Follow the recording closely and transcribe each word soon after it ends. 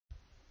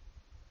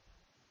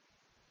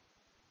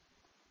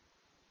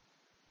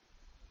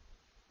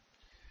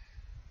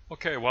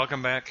Okay,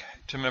 welcome back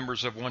to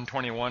members of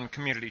 121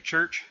 Community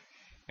Church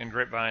in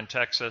Grapevine,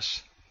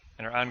 Texas,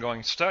 and our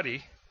ongoing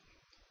study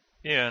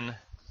in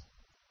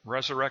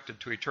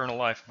Resurrected to Eternal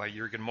Life by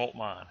Jürgen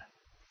Moltmann,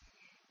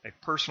 a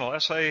personal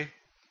essay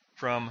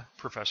from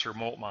Professor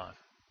Moltmann.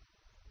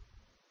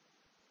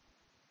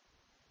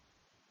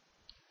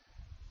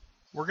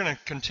 We're going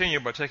to continue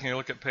by taking a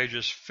look at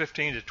pages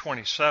 15 to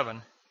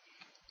 27,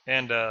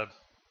 and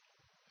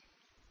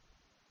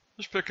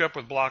let's pick up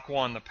with Block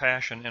 1, the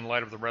Passion in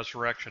Light of the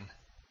Resurrection,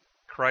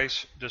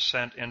 Christ's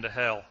Descent into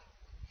Hell.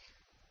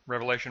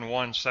 Revelation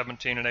 1,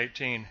 17 and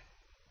 18.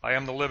 I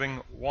am the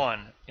living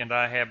one, and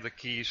I have the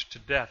keys to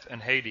death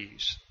and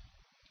Hades.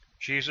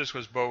 Jesus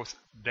was both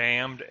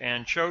damned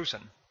and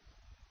chosen.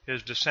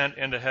 His descent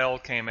into hell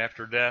came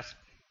after death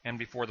and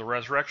before the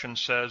resurrection,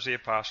 says the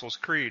Apostles'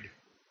 Creed.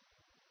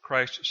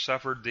 Christ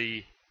suffered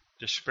the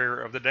despair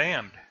of the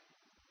damned,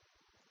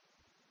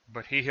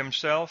 but he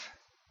himself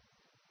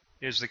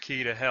is the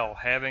key to hell,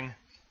 having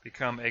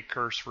become a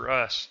curse for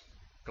us.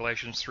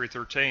 Galatians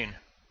 3:13.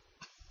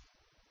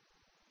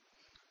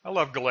 I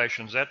love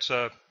Galatians. I've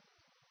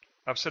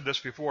said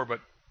this before,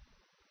 but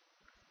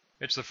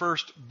it's the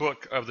first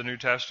book of the New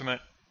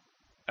Testament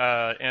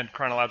in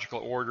chronological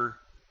order,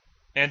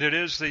 and it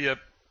is the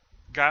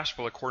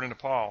gospel according to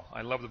Paul.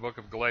 I love the book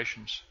of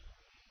Galatians.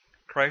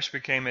 Christ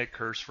became a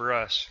curse for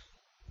us.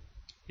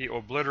 He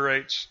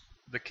obliterates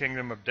the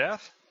kingdom of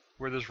death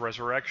with his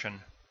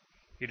resurrection.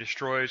 He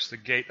destroys the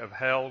gate of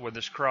hell with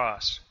his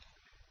cross.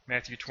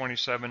 Matthew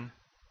 27:46.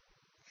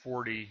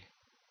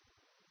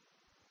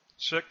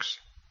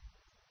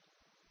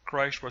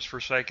 Christ was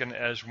forsaken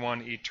as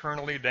one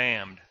eternally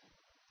damned.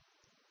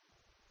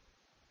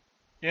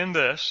 In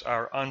this,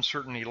 our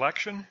uncertain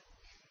election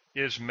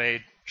is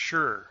made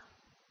sure.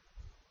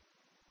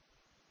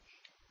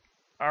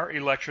 Our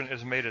election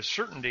is made a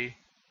certainty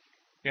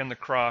in the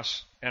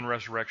cross and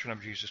resurrection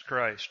of Jesus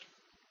Christ.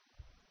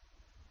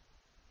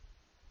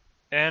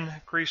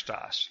 En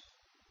Christos.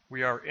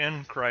 We are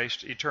in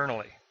Christ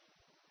eternally.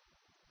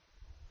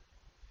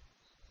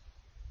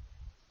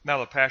 Now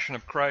the passion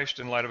of Christ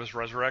in light of his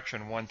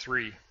resurrection,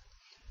 1:3.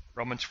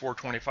 Romans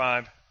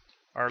 4:25.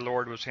 Our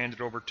Lord was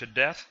handed over to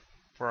death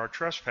for our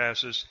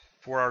trespasses,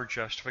 for our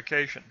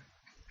justification.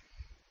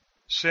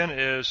 Sin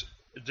is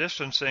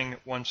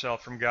distancing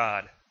oneself from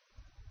God,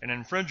 an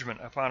infringement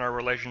upon our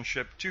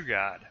relationship to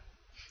God.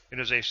 It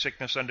is a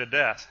sickness unto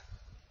death,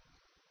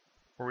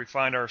 where we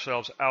find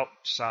ourselves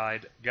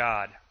outside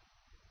God.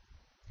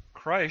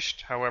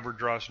 Christ, however,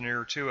 draws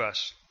nearer to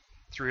us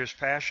through his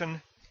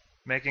passion,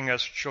 making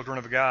us children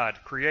of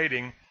God,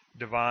 creating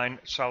divine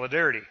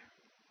solidarity.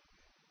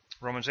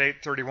 Romans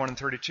 8:31 and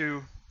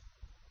 32.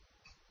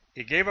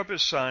 He gave up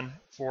his Son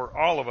for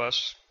all of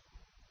us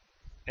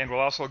and will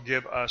also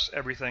give us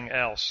everything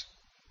else.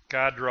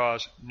 God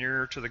draws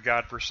nearer to the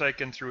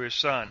God-forsaken through his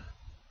Son.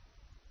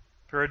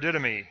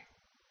 Paradidomi,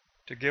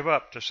 to give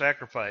up, to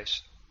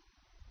sacrifice.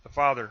 The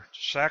Father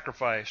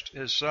sacrificed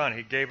his Son.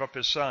 He gave up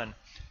his Son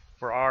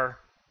for our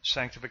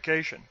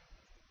sanctification,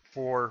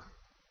 for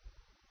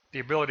the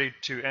ability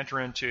to enter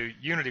into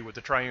unity with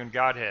the triune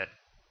Godhead.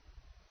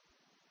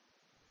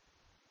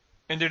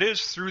 And it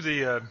is through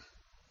the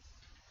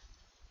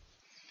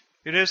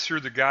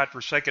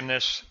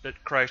God-forsakenness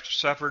that Christ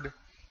suffered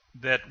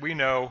that we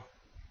know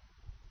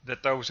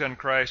that those in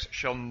Christ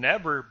shall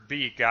never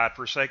be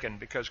God-forsaken,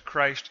 because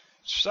Christ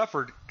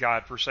suffered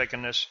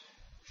God-forsakenness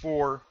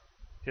for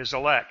his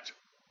elect,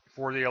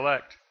 for the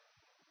elect.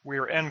 We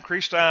are en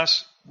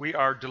Christos, we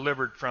are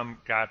delivered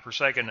from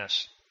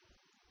God-forsakenness.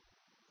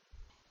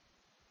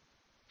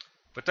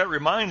 But that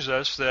reminds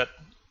us that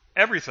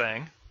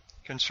everything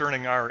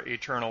concerning our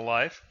eternal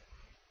life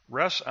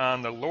rests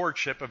on the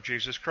lordship of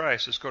Jesus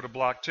Christ. Let's go to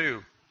Block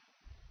 2.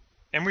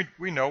 And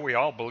we know, we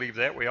all believe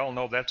that, we all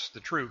know that's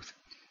the truth.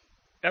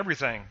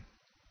 Everything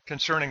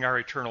concerning our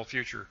eternal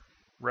future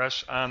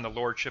rests on the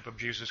lordship of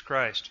Jesus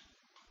Christ.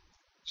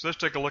 So let's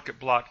take a look at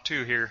Block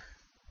 2 here.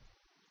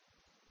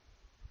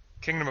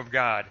 Kingdom of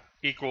God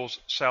equals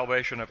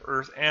salvation of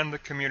earth and the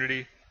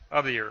community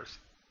of the earth.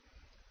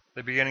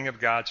 The beginning of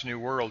God's new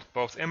world.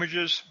 Both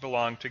images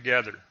belong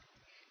together.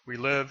 We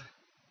live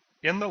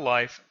in the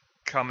life of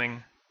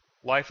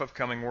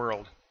coming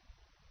world.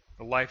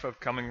 The life of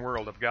coming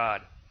world of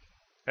God.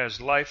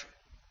 As life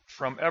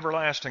from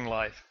everlasting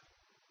life.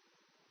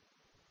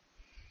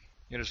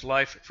 It is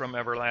life from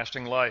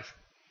everlasting life.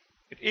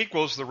 It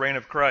equals the reign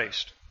of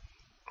Christ.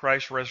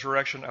 Christ's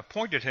resurrection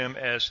appointed him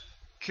as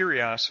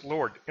Kyrios,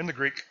 Lord. In the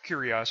Greek,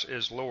 Kyrios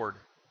is Lord.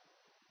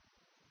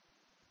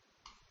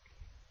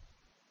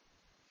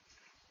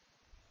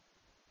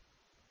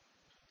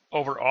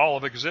 Over all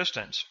of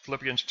existence,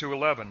 Philippians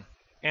 2:11,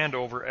 and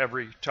over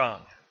every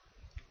tongue.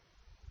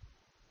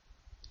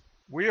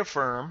 We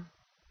affirm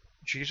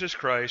Jesus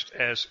Christ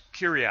as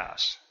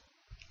Kyrios,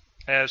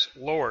 as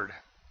Lord.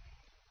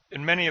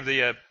 In many of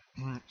the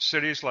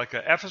cities like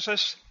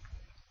Ephesus,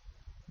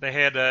 they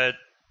had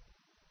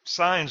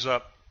signs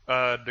up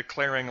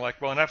declaring,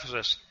 in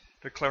Ephesus,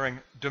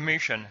 declaring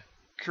Domitian,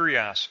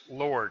 Kyrios,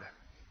 Lord,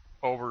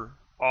 over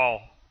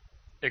all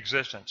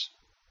existence.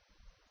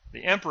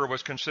 The emperor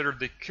was considered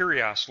the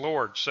Kyrios,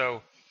 Lord,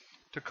 so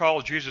to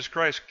call Jesus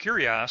Christ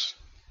Kyrios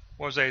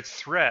was a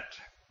threat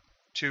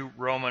to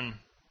Roman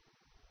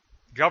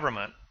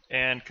government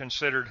and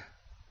considered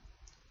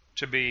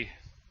to be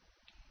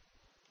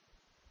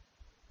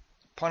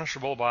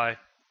punishable by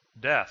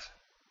death.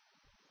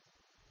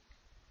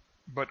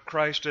 But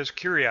Christ is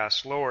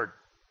Kyrios, Lord.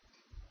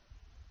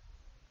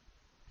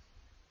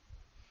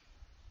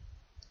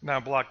 Now,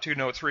 Block 2,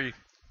 Note 3,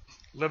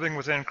 living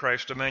within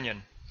Christ's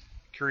dominion.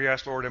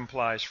 Kyrios, Lord,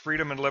 implies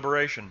freedom and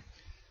liberation.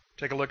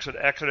 Take a look at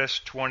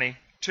Exodus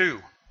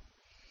 22.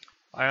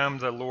 I am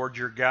the Lord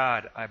your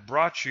God. I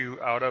brought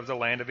you out of the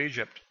land of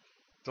Egypt.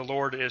 The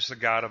Lord is the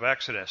God of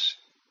Exodus.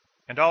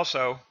 And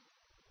also,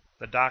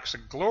 the doxa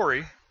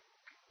glory.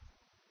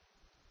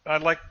 I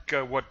like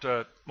what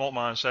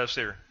Moltmann says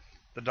here.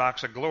 The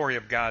doxa glory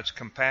of God's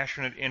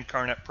compassionate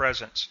incarnate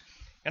presence.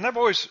 And I've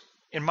always,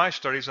 in my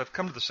studies, I've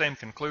come to the same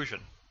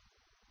conclusion.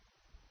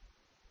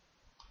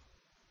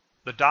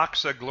 The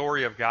doxa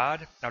glory of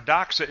God. Now,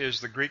 doxa is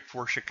the Greek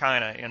for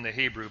Shekinah in the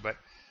Hebrew, but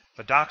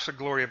the doxa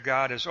glory of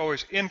God is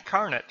always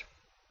incarnate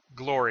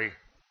glory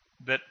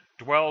that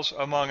dwells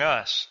among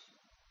us.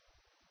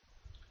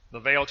 The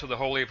veil to the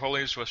Holy of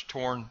Holies was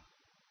torn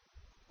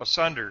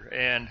asunder,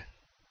 and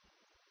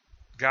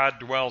God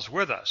dwells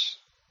with us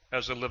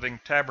as a living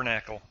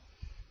tabernacle,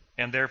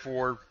 and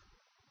therefore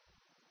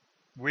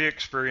we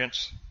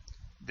experience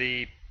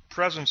the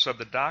presence of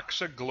the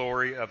doxa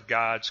glory of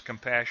God's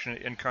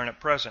compassionate incarnate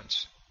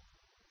presence.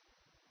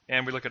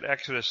 And we look at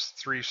Exodus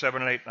 3,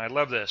 7, and 8, and I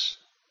love this.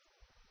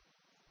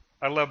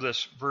 I love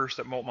this verse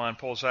that Moltmann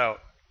pulls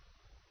out.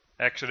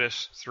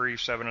 Exodus 3,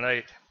 7, and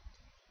 8.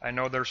 I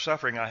know their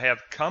suffering. I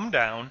have come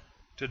down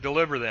to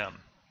deliver them.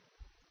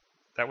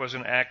 That was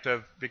an act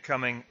of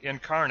becoming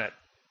incarnate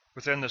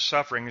within the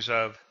sufferings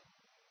of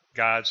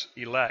God's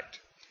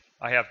elect.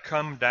 I have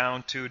come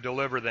down to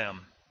deliver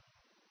them.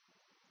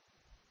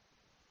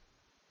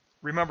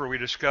 Remember, we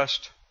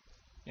discussed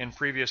in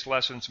previous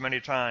lessons many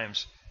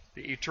times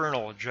the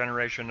eternal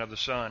generation of the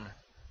Son,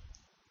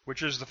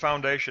 which is the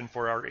foundation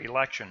for our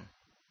election.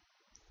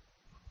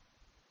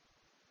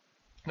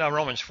 Now,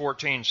 Romans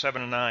 14,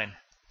 7 and 9.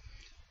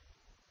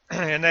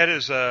 And that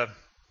is a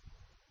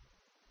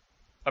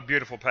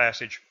beautiful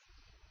passage.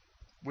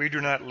 We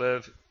do not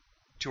live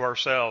to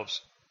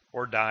ourselves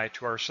or die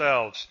to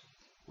ourselves.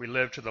 We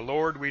live to the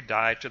Lord, we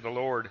die to the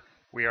Lord.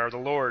 We are the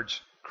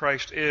Lord's.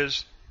 Christ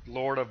is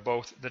Lord of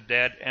both the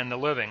dead and the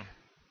living.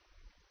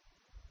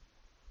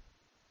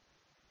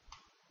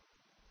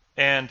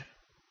 And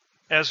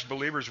as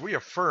believers, we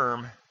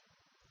affirm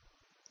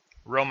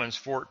Romans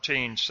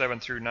 14, 7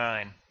 through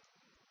 9.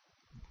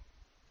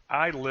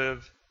 I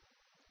live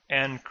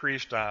en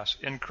Christos,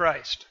 in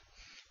Christ,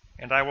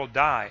 and I will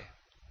die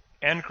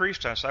en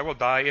Christos, I will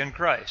die in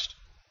Christ.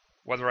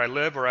 Whether I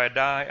live or I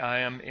die, I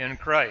am in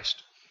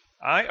Christ.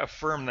 I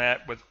affirm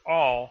that with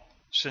all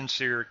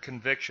sincere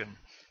conviction.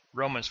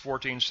 Romans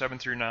 14, 7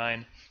 through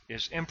 9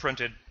 is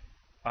imprinted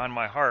on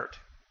my heart,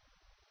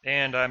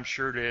 and I'm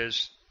sure it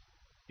is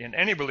in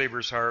any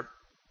believer's heart.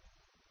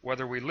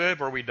 Whether we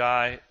live or we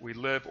die, we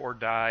live or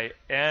die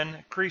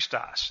en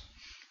Christos.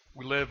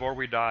 We live or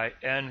we die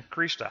en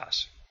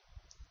Christos.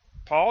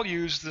 Paul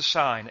used the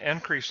sign en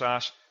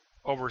Christos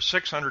over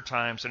 600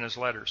 times in his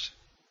letters.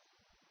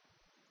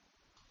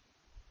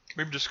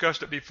 We've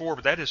discussed it before,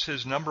 but that is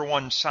his number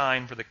one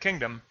sign for the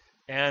kingdom,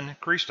 en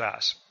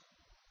Christos.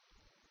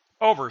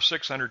 Over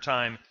 600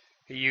 times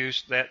he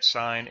used that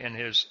sign in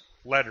his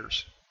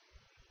letters.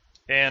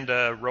 And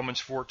Romans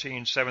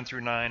 14, 7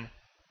 through 9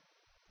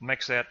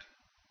 makes that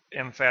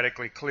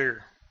emphatically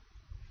clear.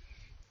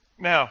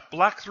 Now,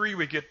 Block 3,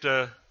 we get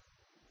a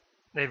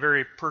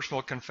very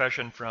personal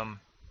confession from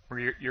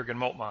Jürgen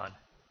Moltmann,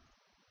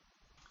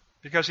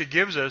 because he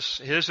gives us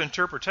his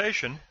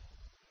interpretation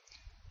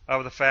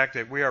of the fact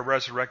that we are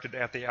resurrected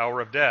at the hour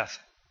of death.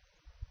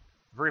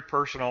 Very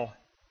personal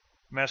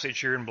message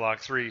here in Block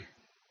 3.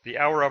 The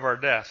hour of our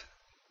death.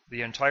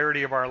 The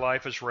entirety of our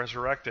life is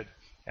resurrected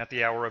at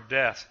the hour of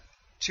death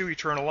to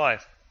eternal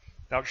life.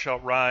 Thou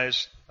shalt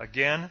rise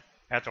again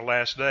at the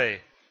last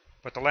day.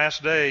 But the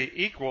last day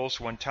equals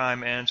when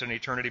time ends and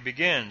eternity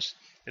begins.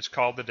 It's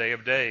called the day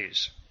of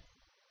days.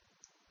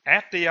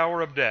 At the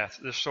hour of death,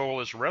 the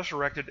soul is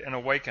resurrected and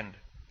awakened.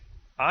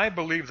 I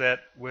believe that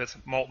with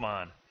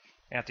Moltmann.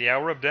 At the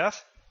hour of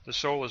death, the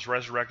soul is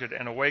resurrected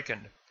and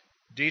awakened.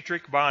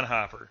 Dietrich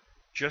Bonhoeffer,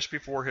 just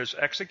before his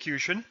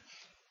execution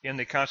in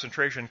the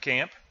concentration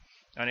camp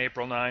on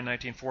April 9,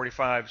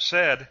 1945,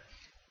 said,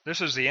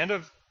 "This is the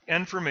end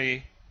for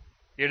me.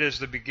 It is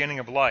the beginning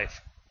of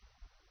life."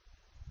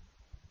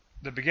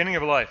 The beginning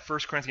of life,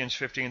 1 Corinthians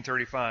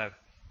 15:35.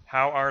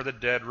 How are the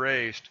dead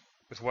raised?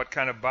 With what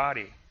kind of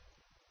body?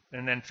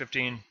 And then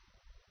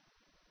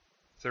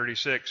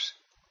 15:36.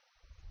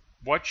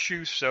 What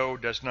you sow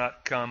does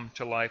not come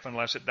to life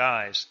unless it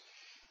dies.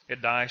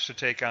 It dies to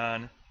take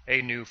on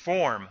a new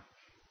form.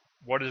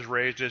 What is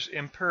raised is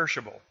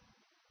imperishable.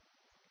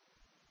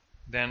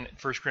 Then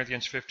 1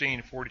 Corinthians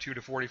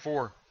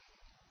 15:42-44.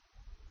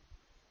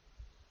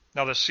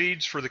 Now the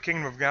seeds for the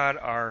kingdom of God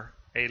are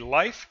a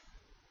life.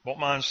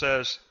 Moltmann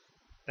says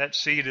that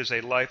seed is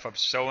a life of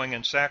sowing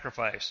and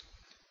sacrifice.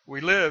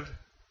 We live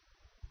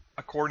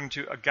according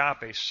to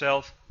agape,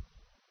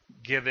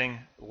 self-giving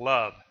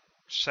love,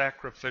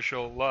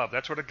 sacrificial love.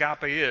 That's what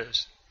agape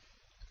is.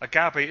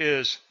 Agape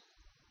is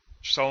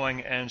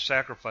sowing and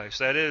sacrifice.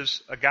 That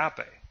is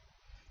agape.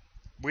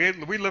 We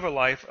live a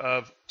life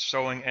of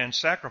sowing and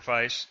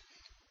sacrifice.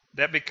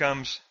 That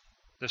becomes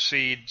the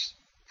seeds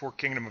for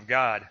kingdom of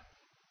God.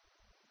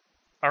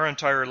 Our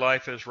entire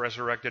life is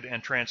resurrected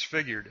and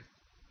transfigured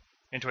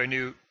into a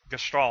new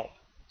gestalt,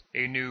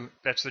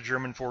 that's the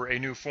German for a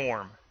new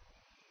form.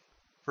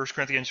 1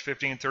 Corinthians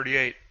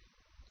 15:38,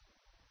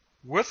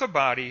 with a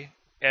body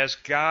as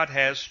God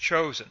has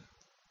chosen,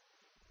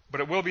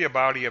 but it will be a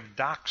body of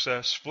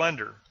doxa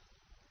splendor.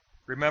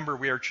 Remember,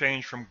 we are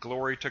changed from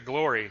glory to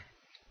glory.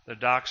 The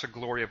doxa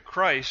glory of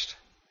Christ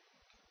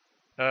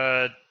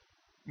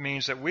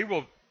means that we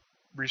will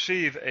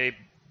receive a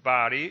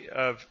body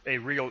of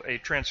a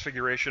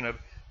transfiguration of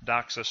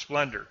doxa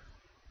splendor.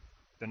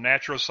 The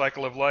natural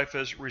cycle of life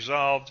is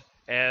resolved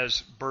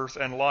as birth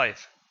and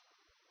life.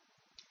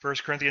 1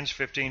 Corinthians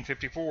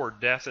 15:54,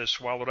 death is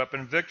swallowed up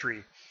in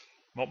victory.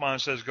 Moltmann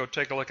says, go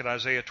take a look at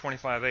Isaiah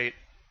 25:8.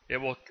 It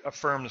will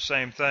affirm the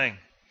same thing.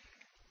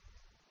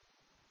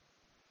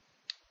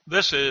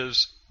 This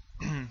is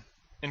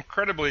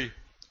incredibly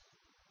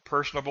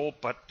personable,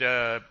 but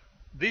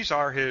this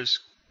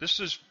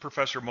is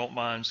Professor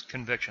Moltmann's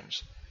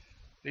convictions.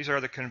 These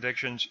are the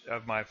convictions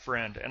of my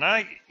friend. And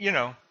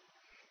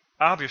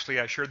obviously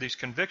I share these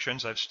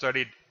convictions. I've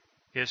studied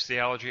his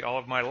theology all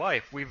of my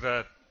life. We've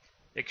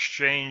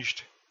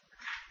exchanged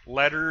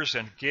letters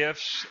and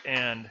gifts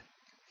and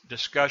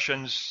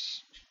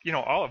discussions,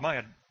 all of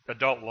my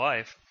adult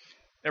life,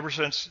 ever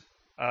since,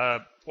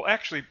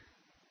 actually,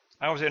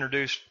 I was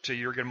introduced to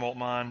Jürgen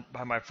Moltmann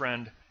by my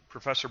friend,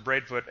 Professor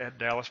Braidfoot at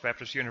Dallas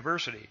Baptist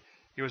University.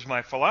 He was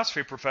my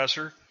philosophy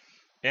professor,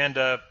 and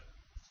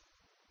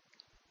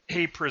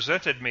he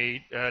presented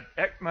me,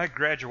 at my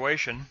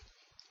graduation,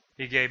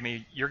 he gave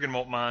me Jürgen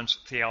Moltmann's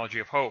Theology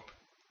of Hope.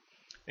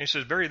 And he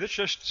says, Barry, this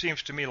just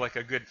seems to me like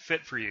a good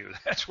fit for you.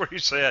 That's what he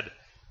said.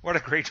 What a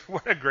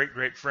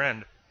great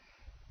friend.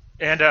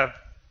 And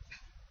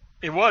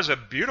it was a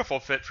beautiful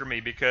fit for me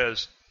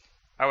because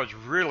I was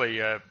really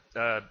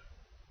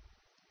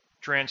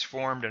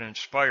transformed and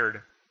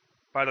inspired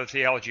by the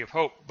Theology of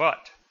Hope.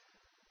 But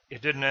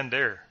it didn't end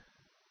there.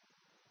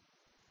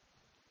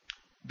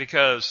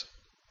 Because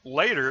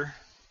later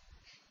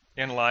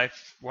in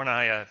life, when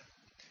I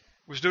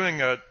was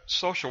doing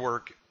social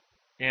work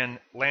in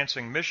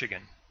Lansing,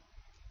 Michigan,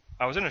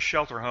 I was in a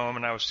shelter home,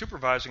 and I was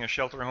supervising a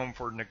shelter home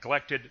for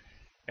neglected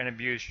and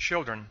abused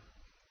children.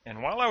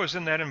 And while I was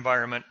in that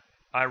environment,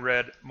 I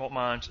read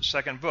Moltmann's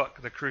second book,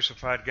 The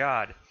Crucified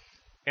God.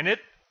 And it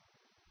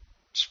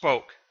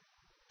spoke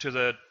to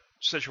the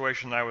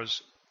situation I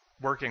was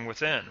working with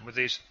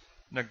these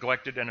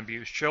neglected and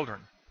abused children.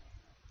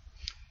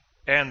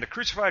 And The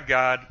Crucified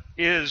God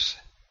is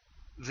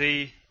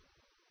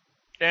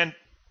and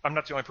I'm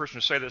not the only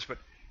person to say this, but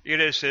it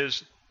is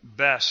his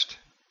best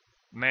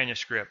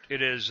manuscript.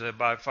 It is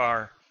by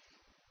far.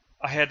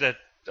 I had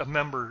a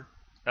member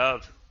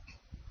of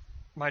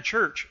my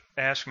church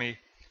ask me,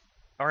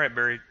 all right,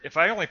 Barry, if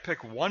I only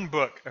pick one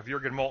book of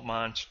Jürgen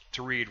Moltmann's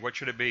to read, what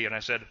should it be? And I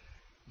said,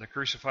 The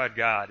Crucified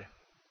God.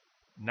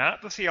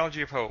 Not The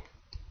Theology of Hope.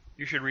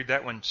 You should read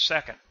that one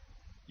second.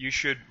 You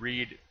should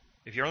read,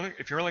 if you're only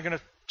going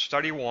to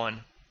study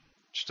one,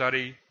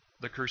 study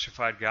The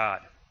Crucified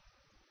God.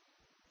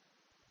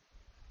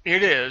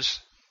 It is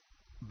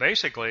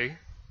basically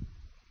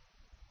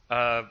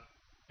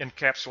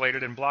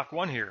encapsulated in block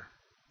 1 here.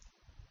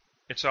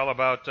 It's all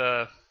about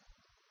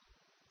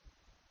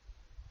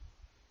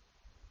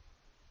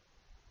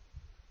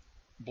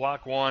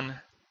block 1,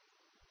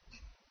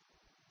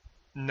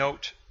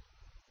 note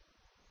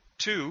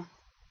 2.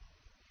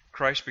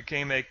 Christ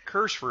became a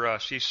curse for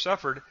us. He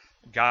suffered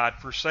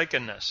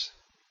God-forsakenness.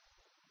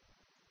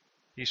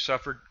 He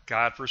suffered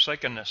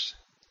God-forsakenness.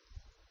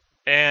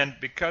 And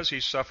because he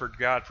suffered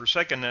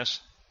God-forsakenness,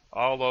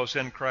 all those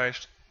in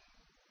Christ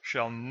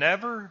shall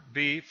never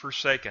be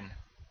forsaken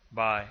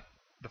by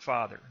the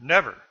Father.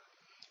 Never.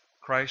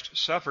 Christ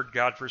suffered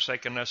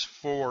God-forsakenness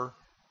for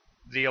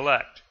the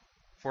elect,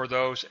 for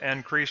those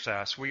en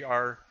Christos. We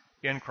are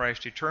in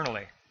Christ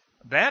eternally.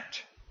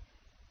 That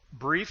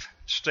brief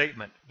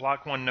statement,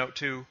 block 1, note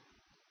 2,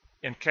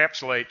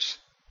 encapsulates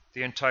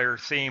the entire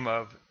theme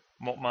of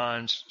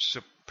Moltmann's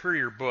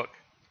superior book,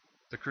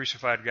 The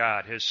Crucified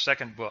God, his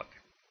second book.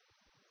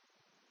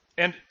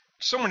 And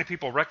so many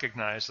people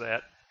recognize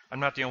that. I'm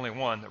not the only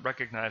one that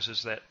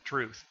recognizes that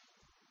truth.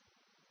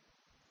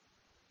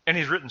 And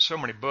he's written so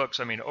many books.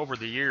 I mean, over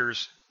the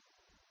years,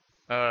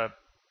 Jürgen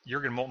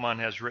Moltmann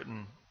has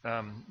written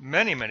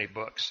many, many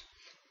books.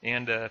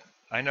 And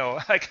I know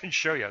I can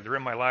show you. They're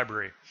in my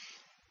library.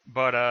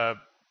 But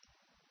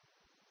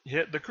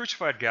The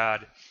Crucified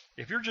God,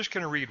 if you're just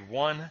going to read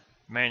one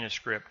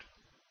manuscript,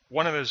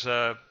 one of his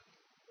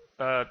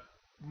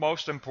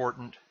most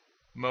important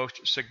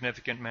most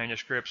significant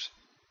manuscripts,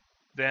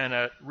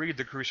 then read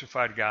The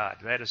Crucified God.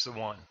 That is the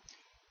one.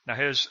 Now,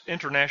 his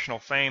international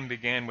fame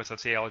began with The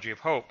Theology of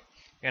Hope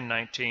in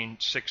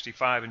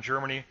 1965 in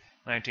Germany,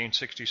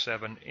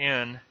 1967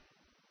 in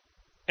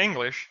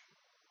English,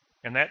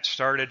 and that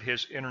started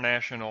his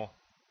international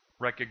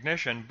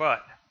recognition.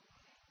 But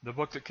the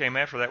book that came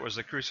after that was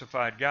The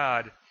Crucified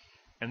God,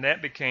 and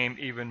that became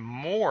even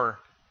more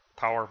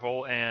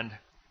powerful, and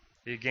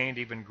he gained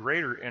even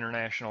greater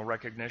international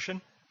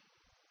recognition,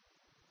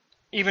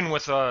 even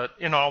with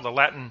in all the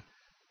Latin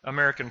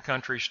American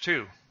countries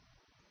too,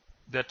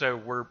 that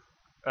were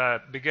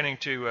beginning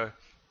to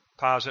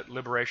posit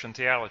liberation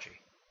theology.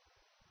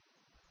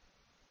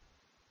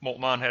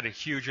 Moltmann had a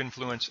huge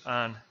influence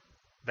on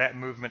that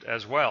movement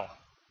as well.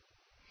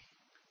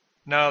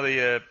 Now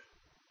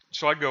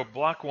so I'd go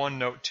block 1,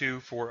 note 2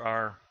 for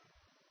our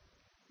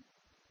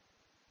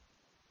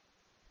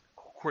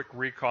quick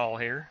recall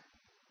here.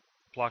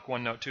 Block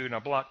 1, note 2. Now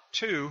block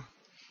 2,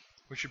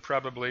 we should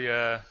probably,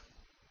 I'm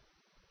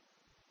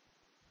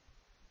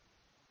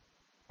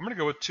going to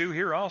go with 2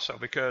 here also,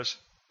 because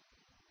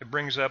it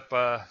brings up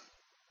the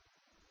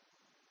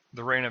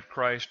reign of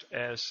Christ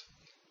as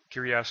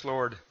Kyrios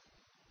Lord,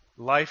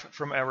 life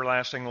from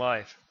everlasting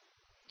life.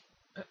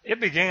 It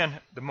began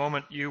the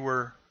moment you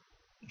were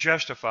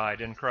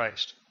justified in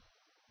Christ.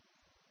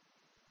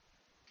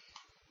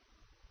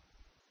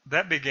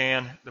 That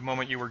began the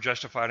moment you were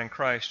justified in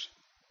Christ,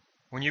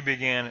 when you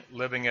began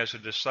living as a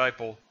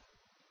disciple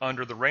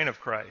under the reign of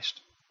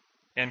Christ.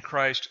 And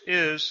Christ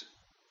is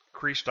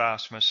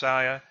Christos,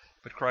 Messiah,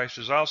 but Christ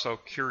is also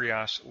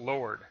Kyrios,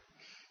 Lord,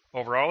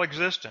 over all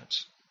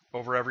existence,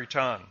 over every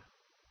tongue.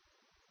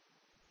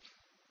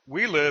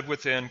 We live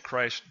within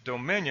Christ's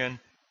dominion,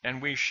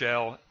 and we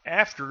shall,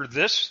 after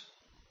this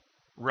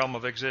realm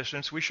of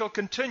existence, we shall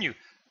continue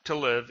to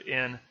live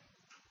in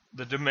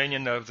the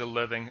dominion of the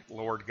living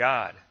Lord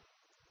God.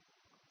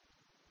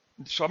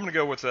 So I'm going to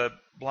go with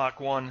block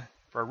 1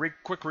 for a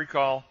quick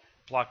recall.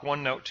 Block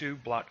 1, note 2.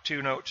 Block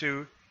 2, note 2.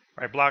 All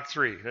right, block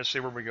 3. Let's see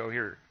where we go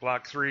here.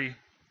 Block 3.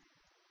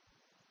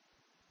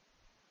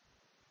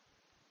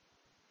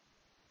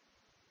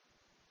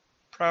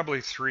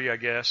 Probably 3, I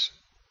guess.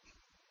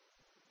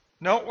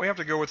 No, we have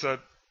to go with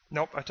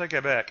nope, I take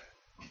that back.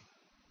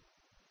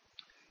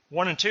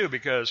 1 and 2,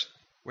 because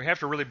we have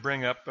to really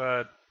bring up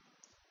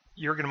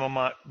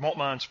Jürgen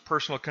Moltmann's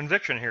personal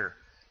conviction here.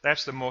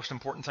 That's the most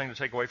important thing to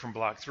take away from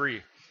block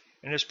 3.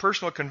 And his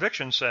personal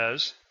conviction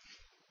says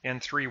in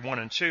 3, 1,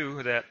 and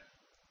 2 that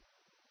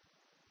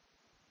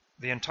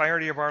the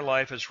entirety of our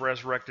life is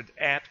resurrected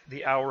at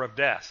the hour of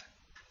death.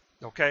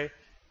 Okay?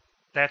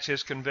 That's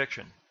his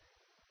conviction.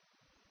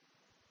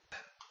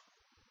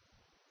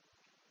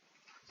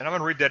 And I'm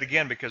going to read that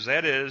again, because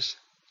that is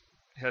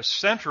his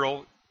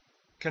central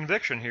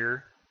conviction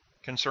here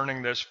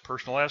concerning this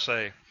personal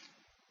essay.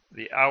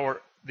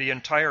 The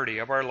entirety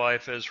of our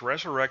life is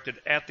resurrected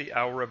at the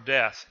hour of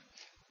death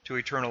to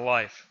eternal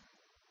life.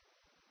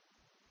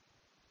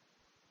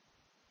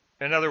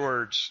 In other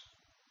words,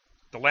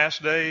 the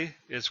last day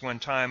is when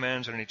time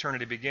ends and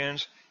eternity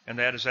begins, and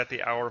that is at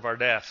the hour of our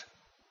death.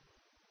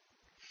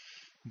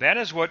 That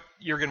is what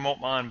Jürgen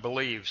Moltmann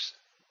believes.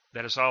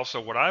 That is also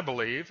what I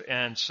believe,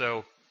 and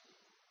so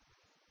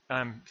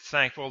I'm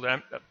thankful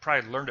that I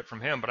probably learned it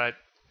from him, but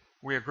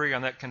we agree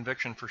on that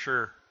conviction for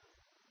sure.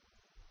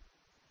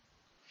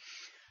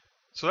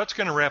 So that's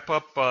going to wrap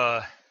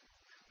up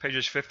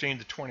pages 15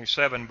 to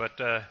 27,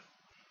 but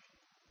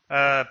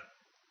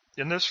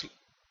in this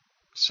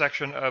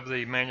section of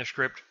the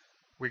manuscript,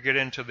 we get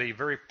into the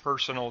very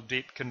personal,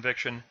 deep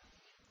conviction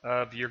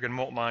of Jürgen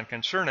Moltmann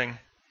concerning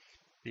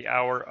the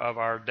hour of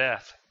our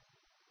death.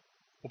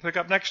 We'll pick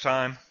up next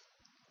time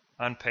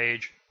on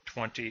page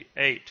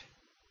 28.